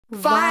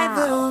Five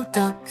little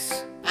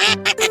ducks.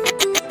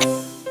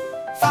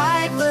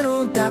 Five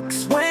little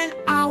ducks went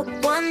out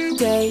one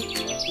day,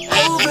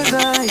 over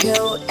the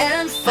hill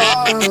and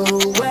far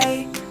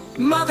away.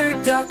 Mother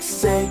duck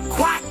said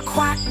quack,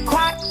 quack,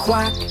 quack,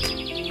 quack,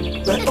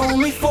 but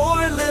only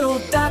four little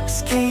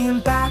ducks came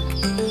back.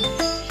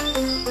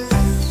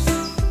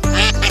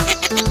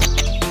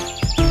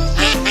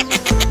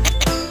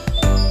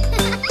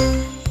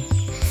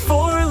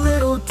 Four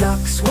little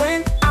ducks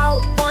went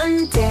out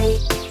one day,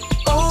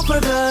 over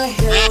the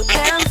hill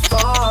and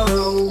far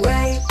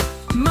away.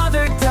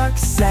 Mother duck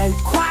said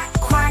quack,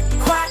 quack,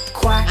 quack,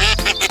 quack,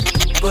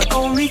 but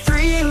only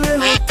three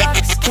little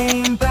ducks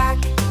came back.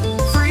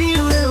 Three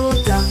little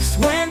ducks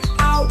went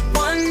out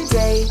one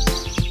day,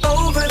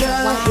 over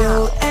the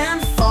hill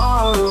and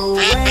far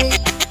away.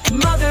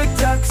 Mother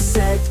duck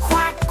said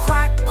quack,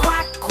 quack,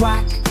 quack,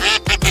 quack,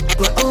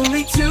 but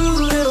only two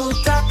little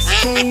ducks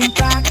came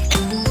back.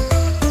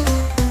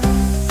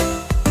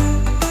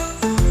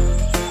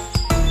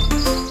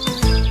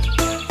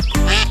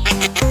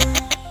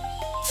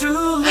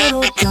 Two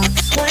little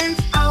ducks went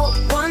out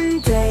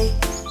one day,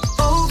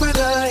 over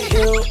the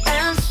hill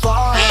and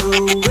far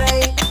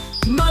away.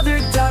 Mother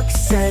duck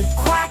said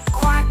quack,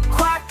 quack,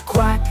 quack,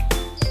 quack,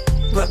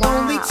 but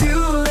only two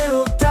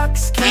little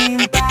ducks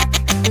came back.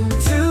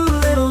 Two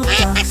little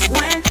ducks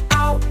went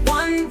out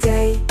one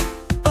day,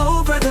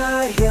 over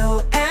the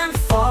hill and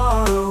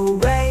far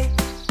away.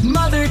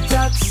 Mother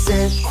duck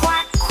said quack,